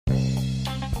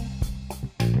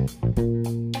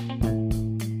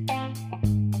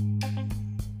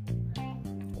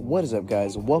What is up,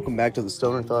 guys? Welcome back to the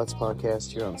Stoner Thoughts podcast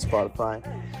here on Spotify.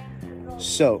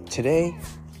 So, today,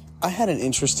 I had an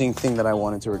interesting thing that I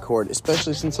wanted to record,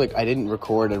 especially since, I didn't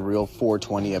record a real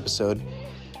 420 episode.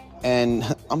 And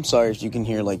I'm sorry if you can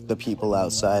hear, the people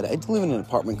outside. I live in an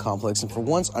apartment complex, and for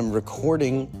once, I'm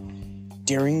recording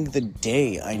during the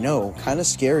day. I know, kind of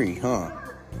scary, huh?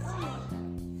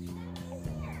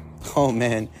 Oh,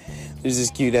 man. There's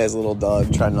this cute-ass little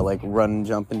dog trying to, run and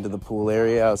jump into the pool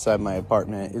area outside my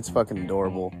apartment. It's fucking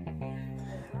adorable.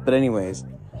 But anyways,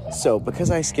 so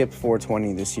because I skipped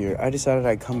 420 this year, I decided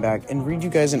I'd come back and read you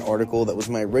guys an article that was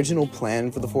my original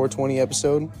plan for the 420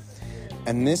 episode.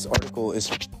 And this article is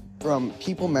from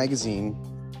People Magazine.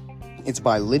 It's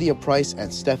by Lydia Price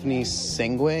and Stephanie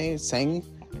Seng.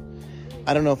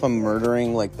 I don't know if I'm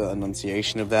murdering, the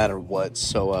enunciation of that or what,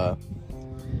 so,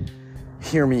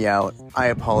 hear me out. I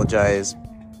apologize.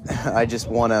 I just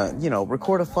want to,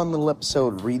 record a fun little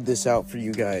episode, read this out for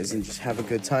you guys, and just have a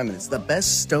good time. And it's the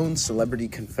best Stone celebrity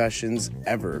confessions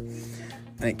ever.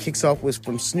 And it kicks off with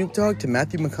from Snoop Dogg to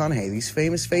Matthew McConaughey. These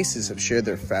famous faces have shared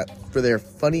their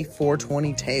funny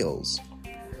 420 tales.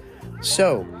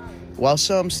 So, while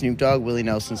some, Snoop Dogg, Willie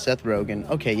Nelson, Seth Rogen,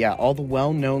 all the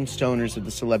well-known stoners of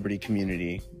the celebrity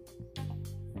community.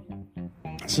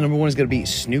 So number one is going to be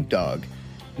Snoop Dogg.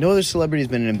 No other celebrity has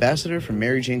been an ambassador for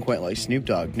Mary Jane quite like Snoop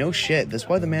Dogg. No shit. That's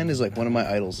why the man is one of my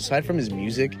idols. Aside from his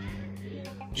music,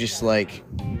 just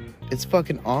it's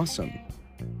fucking awesome.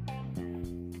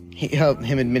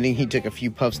 Him admitting he took a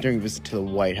few puffs during a visit to the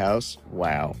White House.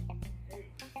 Wow.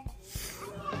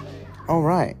 All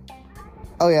right.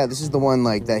 Oh yeah, this is the one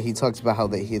that he talks about how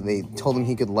they told him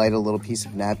he could light a little piece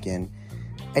of napkin,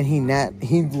 and he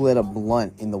lit a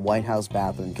blunt in the White House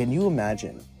bathroom. Can you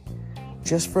imagine?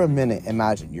 Just for a minute,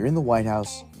 imagine you're in the White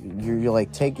House, you're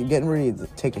getting ready to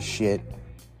take a shit,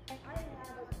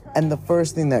 and the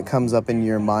first thing that comes up in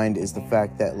your mind is the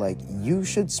fact that you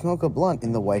should smoke a blunt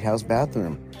in the White House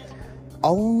bathroom.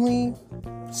 Only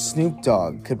Snoop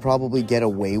Dogg could probably get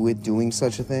away with doing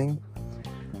such a thing,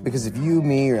 because if you,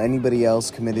 me, or anybody else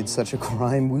committed such a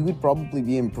crime, we would probably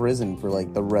be in prison for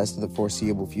the rest of the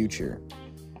foreseeable future.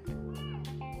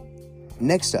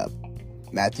 Next up,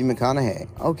 Matthew McConaughey.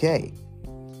 Okay.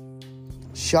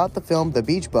 Shot the film The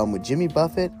Beach Bum with Jimmy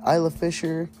Buffett, Isla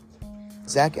Fisher,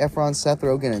 Zac Efron, Seth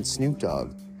Rogen, and Snoop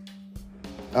Dogg.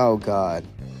 Oh, God.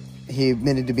 He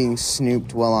admitted to being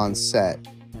snooped while on set.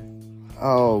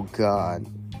 Oh, God.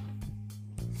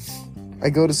 I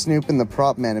go to Snoop in the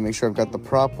prop man and make sure I've got the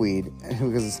prop weed,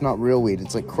 because it's not real weed,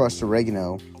 it's crushed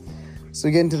oregano. So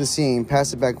we get into the scene,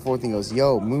 pass it back and forth, and he goes,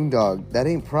 "Yo, Moondog, that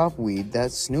ain't prop weed,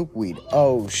 that's Snoop weed."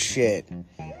 Oh, shit.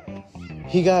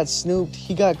 He got snooped.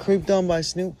 He got creeped on by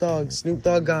Snoop Dogg. Snoop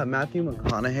Dogg got Matthew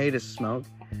McConaughey to smoke.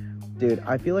 Dude,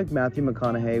 I feel like Matthew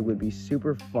McConaughey would be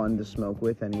super fun to smoke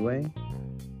with anyway.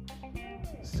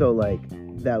 So,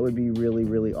 that would be really,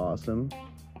 really awesome.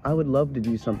 I would love to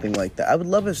do something like that. I would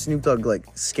love if Snoop Dogg,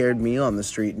 scared me on the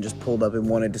street and just pulled up and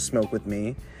wanted to smoke with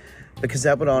me. Because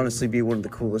that would honestly be one of the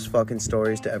coolest fucking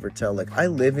stories to ever tell. I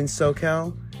live in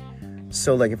SoCal.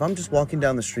 So, if I'm just walking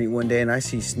down the street one day and I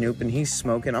see Snoop and he's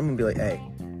smoking, I'm going to be hey,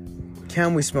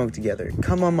 can we smoke together?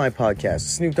 Come on my podcast.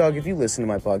 Snoop Dogg, if you listen to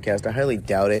my podcast, I highly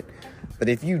doubt it. But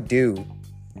if you do,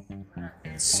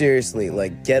 seriously,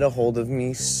 get a hold of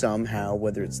me somehow,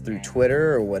 whether it's through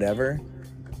Twitter or whatever.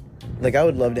 I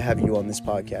would love to have you on this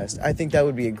podcast. I think that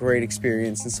would be a great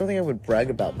experience and something I would brag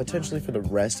about potentially for the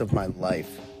rest of my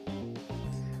life.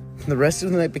 The rest of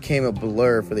the night became a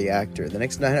blur for the actor. The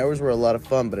next 9 hours were a lot of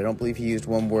fun, but I don't believe he used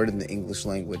one word in the English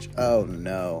language. Oh,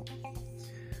 no.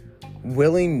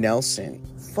 Willie Nelson.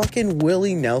 Fucking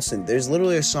Willie Nelson. There's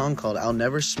literally a song called "I'll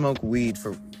Never Smoke Weed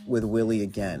with Willie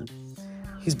Again."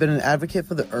 He's been an advocate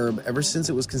for the herb ever since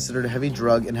it was considered a heavy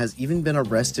drug and has even been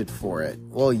arrested for it.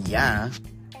 Well, yeah.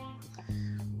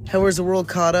 However, as the world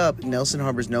caught up, Nelson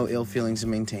harbors no ill feelings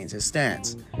and maintains his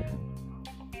stance.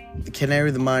 The canary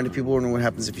of the mind of people wondering what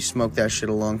happens if you smoke that shit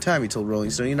a long time. He told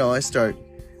Rolling Stone, I start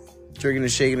drinking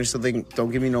and shaking or something. Don't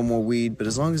give me no more weed, but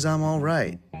as long as I'm all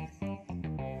right.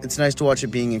 It's nice to watch it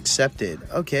being accepted.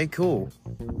 Okay, cool.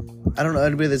 I don't know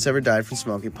anybody that's ever died from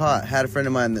smoking pot. Had a friend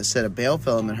of mine that said a bail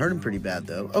fell him and hurt him pretty bad,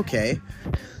 though. Okay.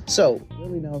 So,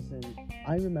 Willie Nelson,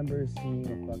 I remember seeing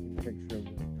a fucking picture of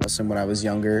Willie Nelson when I was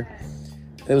younger.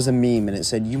 It was a meme, and it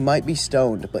said, "You might be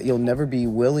stoned, but you'll never be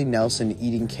Willie Nelson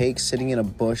eating cake sitting in a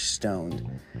bush stoned."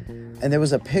 And there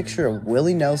was a picture of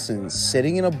Willie Nelson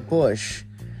sitting in a bush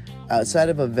outside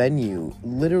of a venue,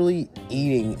 literally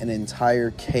eating an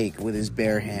entire cake with his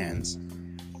bare hands.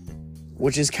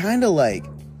 Which is kind of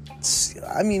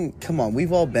I mean, come on,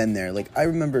 we've all been there. Like, I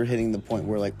remember hitting the point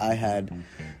where, like, I had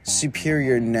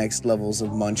superior next levels of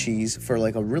munchies for,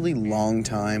 like, a really long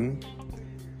time.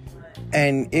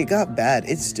 And it got bad.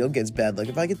 It still gets bad. Like,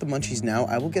 if I get the munchies now,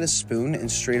 I will get a spoon and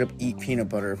straight up eat peanut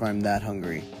butter if I'm that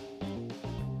hungry.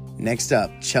 Next up,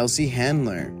 Chelsea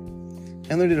Handler.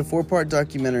 Handler did a 4-part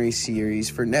documentary series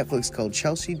for Netflix called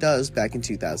Chelsea Does back in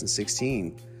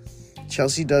 2016.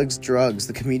 Chelsea Does Drugs.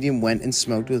 The comedian went and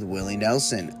smoked with Willie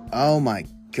Nelson. Oh my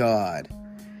God.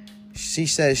 She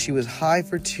says she was high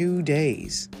for 2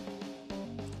 days.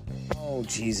 Oh,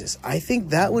 Jesus. I think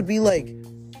that would be like...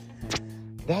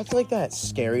 That's like that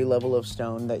scary level of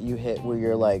stone that you hit where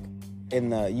you're like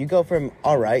you go from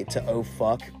alright to oh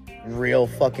fuck real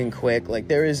fucking quick. Like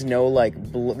there is no like,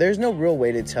 there's no real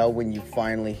way to tell when you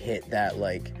finally hit that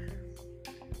like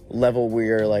level where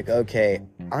you're like, okay,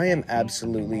 I am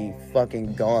absolutely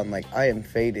fucking gone. Like I am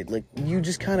faded. Like you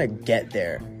just kind of get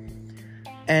there.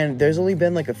 And there's only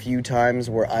been like a few times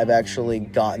where I've actually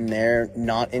gotten there,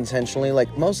 not intentionally.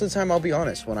 Like most of the time, I'll be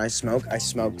honest, when I smoke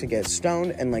to get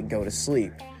stoned and like go to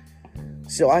sleep.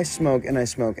 So I smoke and I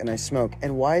smoke and I smoke.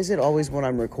 And why is it always when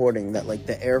I'm recording that like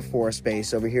the Air Force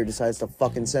Base over here decides to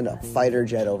fucking send a fighter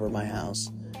jet over my house?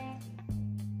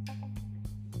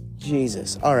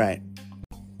 Jesus. All right.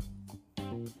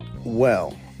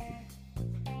 Well,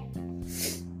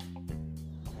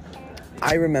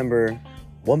 I remember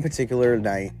one particular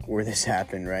night where this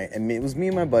happened, right? And it was me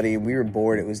and my buddy. We were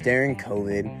bored. It was during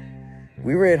COVID.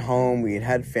 We were at home. We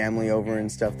had family over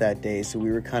and stuff that day. So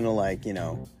we were kind of like, you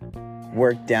know,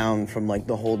 worked down from like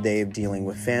the whole day of dealing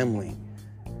with family.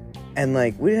 And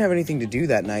like, we didn't have anything to do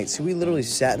that night. So we literally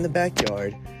sat in the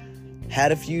backyard,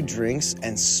 had a few drinks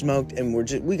and smoked. And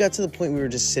we got to the point we were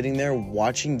just sitting there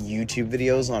watching YouTube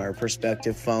videos on our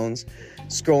respective phones,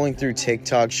 scrolling through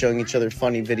TikTok, showing each other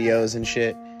funny videos and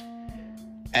shit.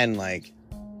 And like,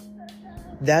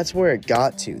 that's where it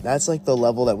got to. That's like the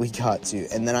level that we got to.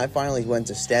 And then I finally went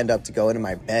to stand up to go into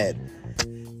my bed.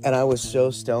 And I was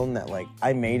so stoned that like,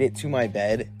 I made it to my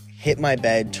bed, hit my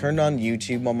bed, turned on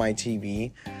YouTube on my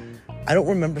TV. I don't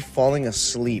remember falling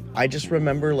asleep. I just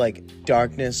remember like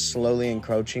darkness slowly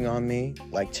encroaching on me,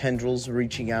 like tendrils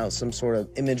reaching out, some sort of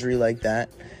imagery like that.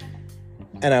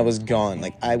 And I was gone.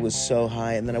 Like I was so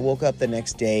high. And then I woke up the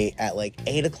next day at like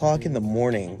 8 o'clock in the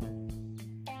morning.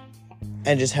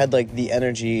 And just had like the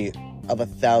energy of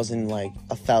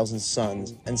 1,000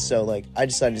 suns. And so like I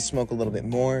decided to smoke a little bit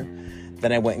more.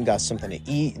 Then I went and got something to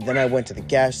eat. Then I went to the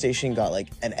gas station, got like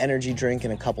an energy drink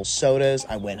and a couple sodas.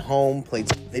 I went home, played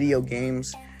some video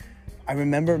games. I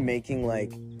remember making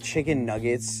like chicken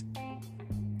nuggets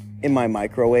in my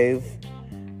microwave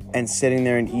and sitting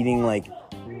there and eating like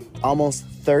almost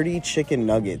 30 chicken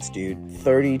nuggets, dude.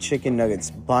 30 chicken nuggets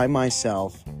by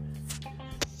myself.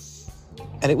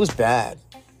 And it was bad.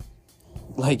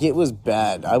 Like, it was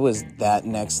bad. I was that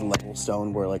next level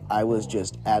stone where, like, I was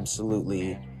just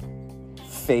absolutely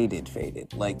faded.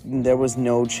 Like, there was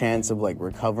no chance of, like,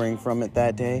 recovering from it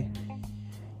that day.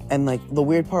 And, like, the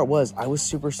weird part was, I was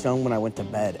super stoned when I went to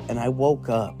bed. And I woke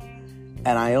up. And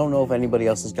I don't know if anybody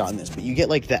else has gotten this, but you get,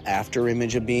 like, the after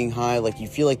image of being high. Like, you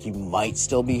feel like you might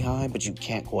still be high, but you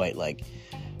can't quite, like,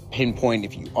 pinpoint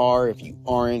if you are, if you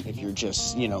aren't, if you're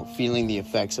just, you know, feeling the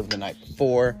effects of the night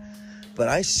before. But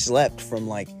I slept from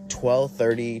like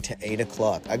 12:30 to 8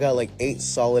 o'clock. I got like 8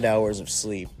 solid hours of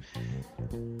sleep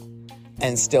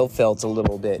and still felt a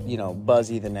little bit, you know,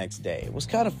 buzzy the next day. It was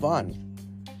kind of fun.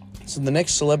 So the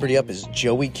next celebrity up is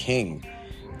Joey King.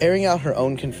 Airing out her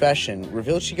own confession,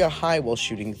 revealed she got high while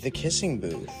shooting The Kissing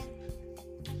Booth.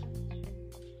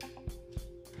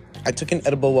 I took an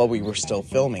edible while we were still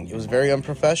filming. It was very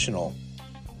unprofessional.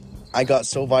 I got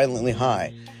so violently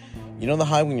high. You know the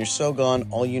high when you're so gone,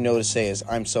 all you know to say is,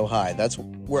 I'm so high. That's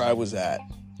where I was at.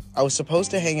 I was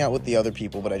supposed to hang out with the other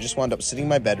people, but I just wound up sitting in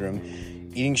my bedroom,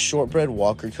 eating shortbread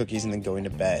Walker cookies, and then going to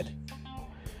bed.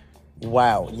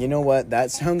 Wow, you know what?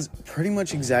 That sounds pretty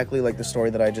much exactly like the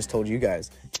story that I just told you guys.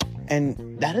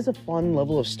 And that is a fun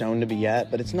level of stone to be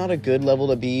at, but it's not a good level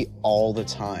to be all the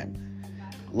time.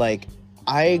 Like,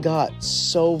 I got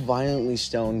so violently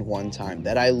stoned one time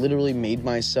that I literally made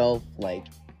myself, like,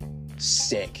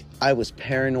 sick. I was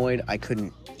paranoid. I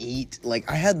couldn't eat. Like,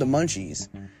 I had the munchies.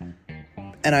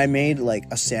 And I made, like,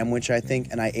 a sandwich, I think,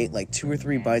 and I ate, like, 2 or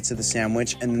 3 bites of the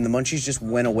sandwich, and then the munchies just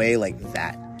went away like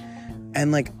that.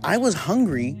 And, like, I was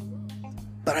hungry,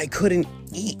 but I couldn't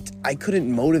eat. I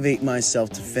couldn't motivate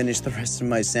myself to finish the rest of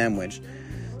my sandwich.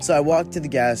 So I walked to the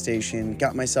gas station,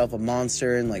 got myself a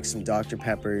Monster and, like, some Dr.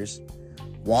 Peppers,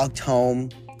 walked home,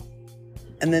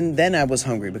 and then I was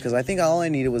hungry because I think all I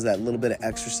needed was that little bit of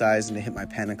exercise and to hit my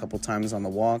pen a couple times on the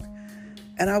walk.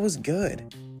 And I was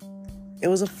good. It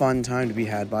was a fun time to be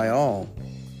had by all.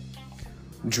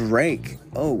 Drake.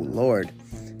 Oh, Lord.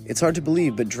 It's hard to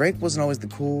believe, but Drake wasn't always the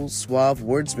cool, suave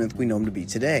wordsmith we know him to be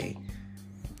today.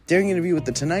 During an interview with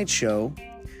The Tonight Show,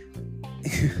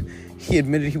 he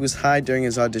admitted he was high during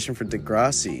his audition for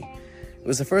Degrassi. It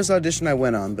was the first audition I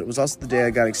went on, but it was also the day I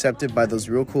got accepted by those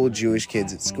real cool Jewish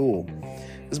kids at school.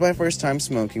 It was my first time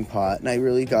smoking pot, and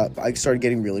I started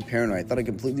getting really paranoid. I thought I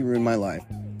completely ruined my life.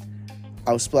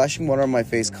 I was splashing water on my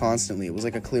face constantly. It was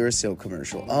like a Clearasil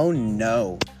commercial. Oh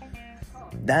no.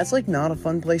 That's like not a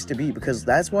fun place to be, because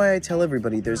that's why I tell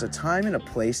everybody there's a time and a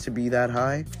place to be that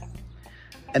high.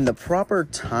 And the proper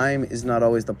time is not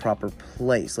always the proper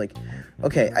place. Like,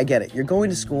 okay, I get it. You're going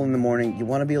to school in the morning. You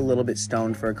want to be a little bit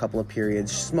stoned for a couple of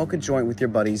periods. Smoke a joint with your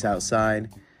buddies outside.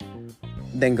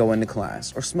 Then go into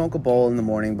class. Or smoke a bowl in the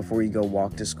morning before you go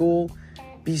walk to school.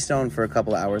 Be stoned for a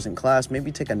couple of hours in class.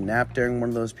 Maybe take a nap during one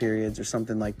of those periods or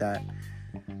something like that.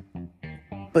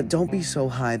 But don't be so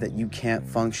high that you can't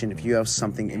function if you have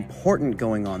something important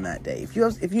going on that day. If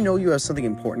you know you have something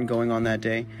important going on that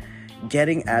day,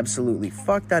 getting absolutely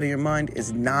fucked out of your mind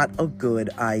is not a good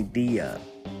idea.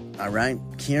 Alright?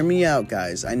 Hear me out,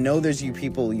 guys. I know there's you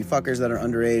people, you fuckers that are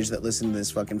underage that listen to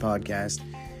this fucking podcast.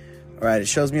 Alright, it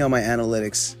shows me on my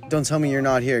analytics. Don't tell me you're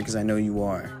not here, because I know you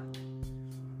are.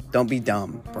 Don't be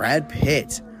dumb. Brad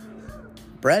Pitt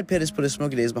has put his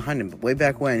smoky days behind him, but way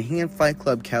back when, he and Fight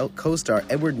Club co-star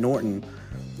Edward Norton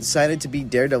decided to be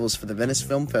daredevils for the Venice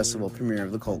Film Festival premiere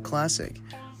of the cult classic.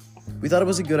 We thought it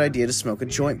was a good idea to smoke a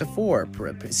joint before.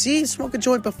 Smoke a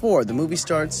joint before. The movie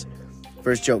starts,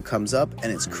 first joke comes up,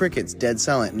 and it's crickets, dead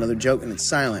silent. Another joke, and it's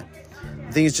silent.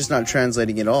 The thing is just not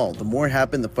translating at all. The more it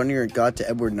happened, the funnier it got to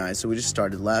Edward and I, so we just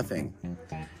started laughing.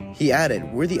 He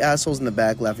added, "We're the assholes in the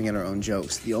back laughing at our own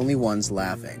jokes, the only ones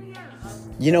laughing."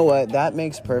 You know what? That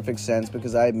makes perfect sense,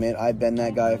 because I admit I've been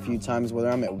that guy a few times, whether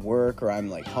I'm at work or I'm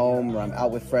like home or I'm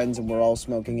out with friends and we're all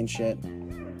smoking and shit.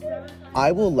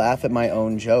 I will laugh at my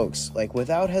own jokes. Like,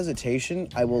 without hesitation,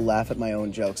 I will laugh at my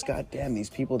own jokes. God damn, these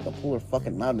people at the pool are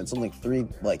fucking loud, and it's only three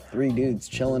dudes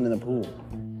chilling in the pool.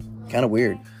 Kind of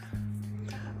weird.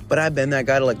 But I've been that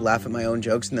guy to, like, laugh at my own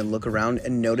jokes and then look around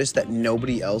and notice that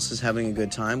nobody else is having a good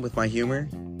time with my humor.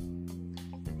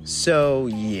 So,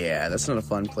 yeah, that's not a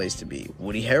fun place to be.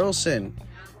 Woody Harrelson,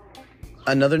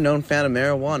 another known fan of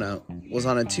marijuana, was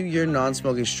on a 2-year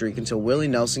non-smoking streak until Willie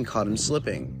Nelson caught him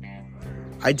slipping.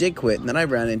 I did quit, and then I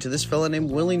ran into this fella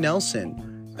named Willie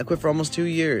Nelson. I quit for almost 2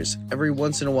 years. Every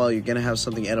once in a while, you're gonna have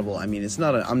something edible. I mean,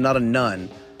 I'm not a nun.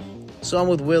 So I'm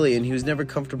with Willie, and he was never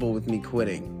comfortable with me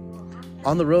quitting.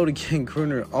 On the road again,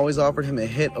 Crooner always offered him a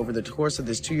hit over the course of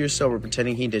this 2 years sober,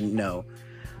 pretending he didn't know.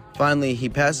 Finally, he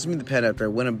passes me the pen after I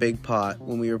win a big pot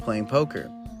when we were playing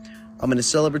poker. I'm in a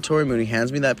celebratory mood. He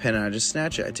hands me that pen, and I just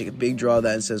snatch it. I take a big draw of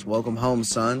that and says, "Welcome home,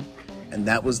 son." And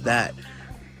that was that.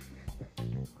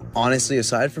 Honestly,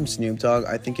 aside from Snoop Dogg,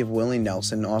 I think if Willie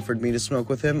Nelson offered me to smoke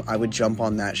with him, I would jump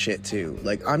on that shit too.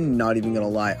 Like, I'm not even gonna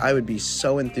lie. I would be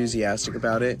so enthusiastic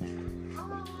about it.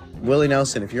 Willie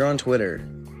Nelson, if you're on Twitter,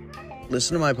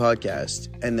 listen to my podcast,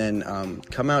 and then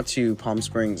come out to Palm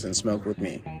Springs and smoke with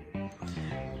me.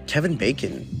 Kevin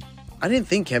Bacon. I didn't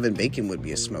think Kevin Bacon would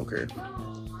be a smoker.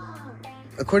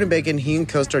 According to Bacon, he and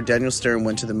co-star Daniel Stern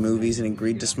went to the movies and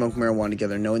agreed to smoke marijuana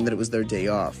together, knowing that it was their day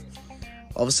off.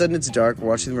 All of a sudden, it's dark, we're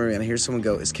watching the movie, and I hear someone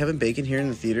go, "Is Kevin Bacon here in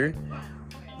the theater?"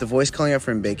 The voice calling out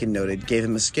for him, Bacon noted, gave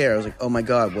him a scare. I was like, oh my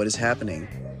god, what is happening?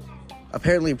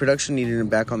 Apparently, production needed him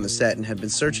back on the set and had been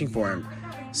searching for him.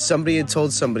 Somebody had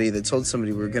told somebody that told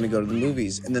somebody we were going to go to the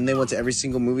movies, and then they went to every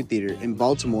single movie theater in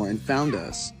Baltimore and found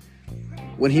us.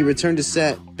 When he returned to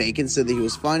set, Bacon said that he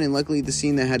was fine, and luckily the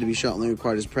scene that had to be shot only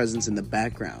required his presence in the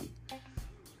background.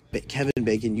 But Kevin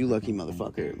Bacon, you lucky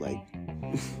motherfucker, like...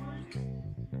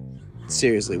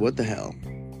 Seriously, what the hell?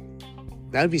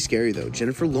 That'd be scary, though.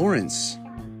 Jennifer Lawrence.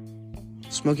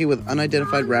 Smoking with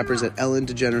unidentified rappers at Ellen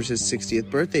DeGeneres' 60th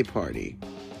birthday party.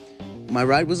 My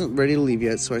ride wasn't ready to leave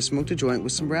yet, so I smoked a joint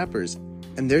with some rappers.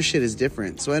 And their shit is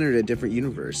different, so I entered a different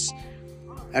universe.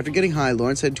 After getting high,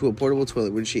 Lawrence headed to a portable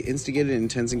toilet where she instigated an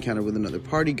intense encounter with another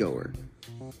partygoer.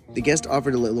 The guest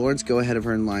offered to let Lawrence go ahead of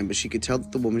her in line, but she could tell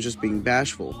that the woman was just being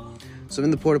bashful. So in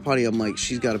the porta potty, I'm like,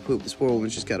 she's got to poop. This poor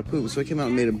woman's just got to poop. So I came out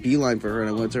and made a beeline for her, and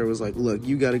I went to her and was like, look,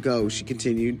 you got to go. She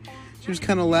continued. She was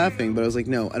kind of laughing, but I was like,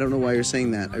 no, I don't know why you're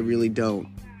saying that. I really don't.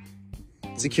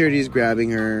 Security is grabbing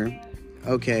her.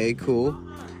 Okay, cool.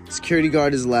 Security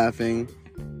guard is laughing.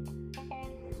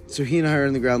 So he and I are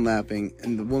on the ground laughing,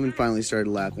 and the woman finally started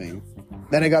laughing.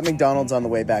 Then I got McDonald's on the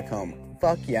way back home.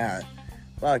 Fuck yeah.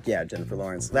 Fuck yeah, Jennifer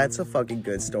Lawrence. That's a fucking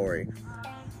good story.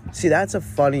 See, that's a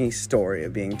funny story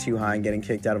of being too high and getting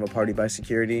kicked out of a party by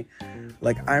security.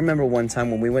 Like, I remember one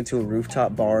time when we went to a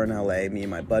rooftop bar in LA, me and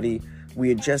my buddy, we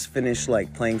had just finished,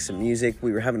 like, playing some music.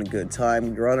 We were having a good time.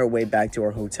 We were on our way back to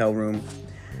our hotel room.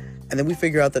 And then we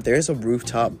figure out that there's a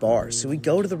rooftop bar. So we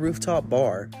go to the rooftop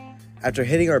bar after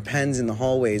hitting our pens in the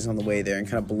hallways on the way there and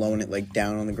kind of blowing it, like,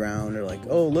 down on the ground, or like,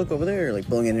 oh, look over there, like,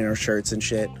 blowing it in our shirts and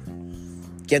shit.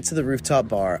 Get to the rooftop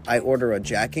bar. I order a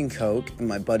Jack and Coke, and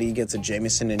my buddy gets a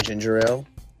Jameson and ginger ale.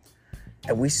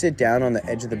 And we sit down on the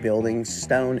edge of the building,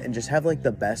 stoned, and just have, like,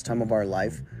 the best time of our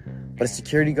life. But a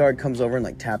security guard comes over and,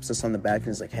 like, taps us on the back and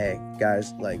is like, hey,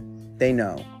 guys, like, they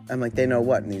know. I'm like, they know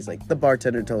what? And he's like, the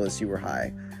bartender told us you were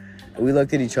high. And we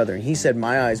looked at each other, and he said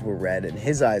my eyes were red, and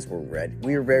his eyes were red.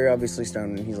 We were very obviously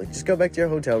stoned, and he's like, just go back to your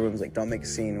hotel rooms. Like, don't make a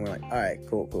scene. And we're like, all right,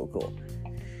 cool.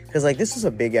 Because, like, this was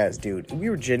a big-ass dude. We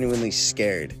were genuinely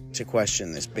scared to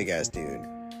question this big-ass dude.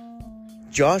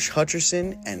 Josh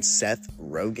Hutcherson and Seth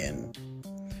Rogen.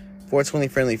 420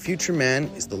 Friendly Future Man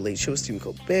is the Late Show with Stephen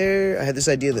Colbert. I had this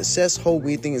idea that Seth's whole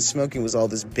weed thing and smoking was all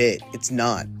this bit. It's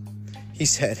not. He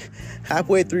said,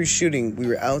 halfway through shooting, we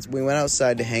went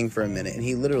outside to hang for a minute, and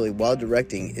he literally, while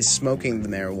directing, is smoking the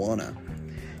marijuana.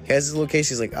 He has his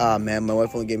location. He's like, man, my wife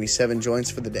only gave me 7 joints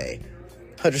for the day.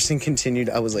 Hutcherson continued,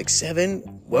 I was like, 7?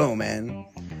 Whoa, man.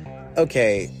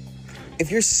 Okay, if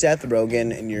you're Seth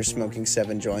Rogen and you're smoking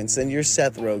 7 joints, then you're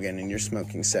Seth Rogen and you're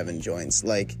smoking 7 joints.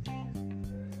 Like,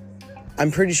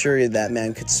 I'm pretty sure that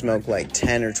man could smoke like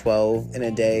 10 or 12 in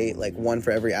a day, like 1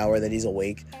 for every hour that he's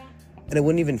awake. And it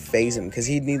wouldn't even faze him, because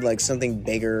he'd need like something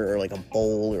bigger, or like a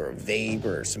bowl or a vape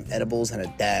or some edibles and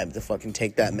a dab to fucking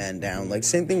take that man down. Like,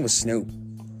 same thing with Snoop.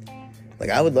 Like,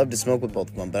 I would love to smoke with both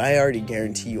of them, but I already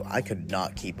guarantee you I could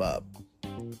not keep up.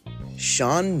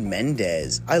 Shawn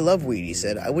Mendes. I love weed, he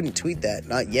said. I wouldn't tweet that,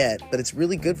 not yet, but it's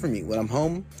really good for me. When I'm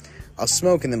home, I'll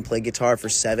smoke and then play guitar for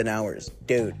 7 hours.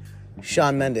 Dude,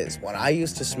 Shawn Mendes, when I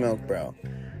used to smoke, bro,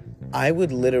 I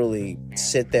would literally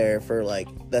sit there for like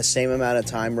the same amount of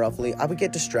time, roughly. I would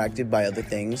get distracted by other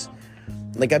things.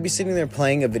 Like, I'd be sitting there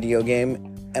playing a video game,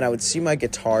 and I would see my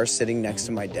guitar sitting next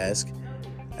to my desk.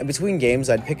 And between games,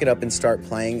 I'd pick it up and start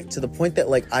playing, to the point that,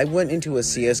 like, I went into a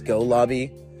CSGO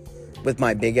lobby with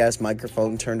my big-ass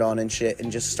microphone turned on and shit,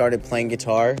 and just started playing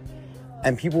guitar.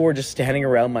 And people were just standing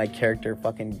around my character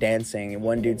fucking dancing, and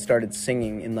one dude started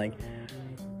singing, and, like,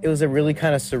 it was a really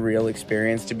kind of surreal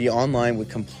experience to be online with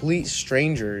complete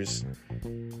strangers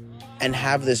and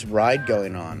have this ride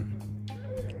going on.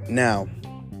 Now,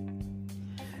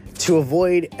 to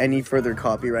avoid any further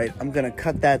copyright, I'm going to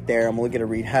cut that there. I'm only going to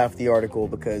read half the article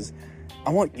because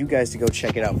I want you guys to go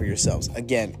check it out for yourselves.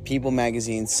 Again, People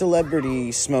Magazine,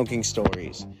 celebrity smoking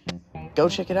stories. Go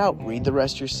check it out. Read the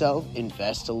rest yourself.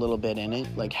 Invest a little bit in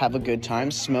it. Like, have a good time,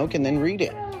 smoke, and then read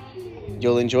it.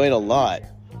 You'll enjoy it a lot.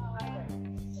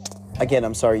 Again,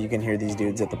 I'm sorry you can hear these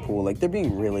dudes at the pool. Like, they're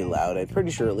being really loud. I'm pretty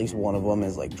sure at least one of them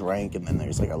is, like, drank, and then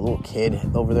there's, like, a little kid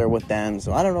over there with them.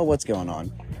 So I don't know what's going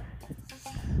on.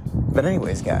 But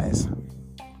anyways, guys,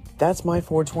 that's my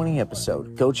 420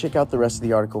 episode. Go check out the rest of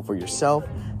the article for yourself.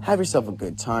 Have yourself a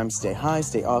good time. Stay high,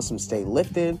 stay awesome, stay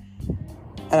lifted.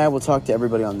 And I will talk to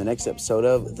everybody on the next episode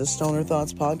of the Stoner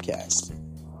Thoughts Podcast.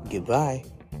 Goodbye.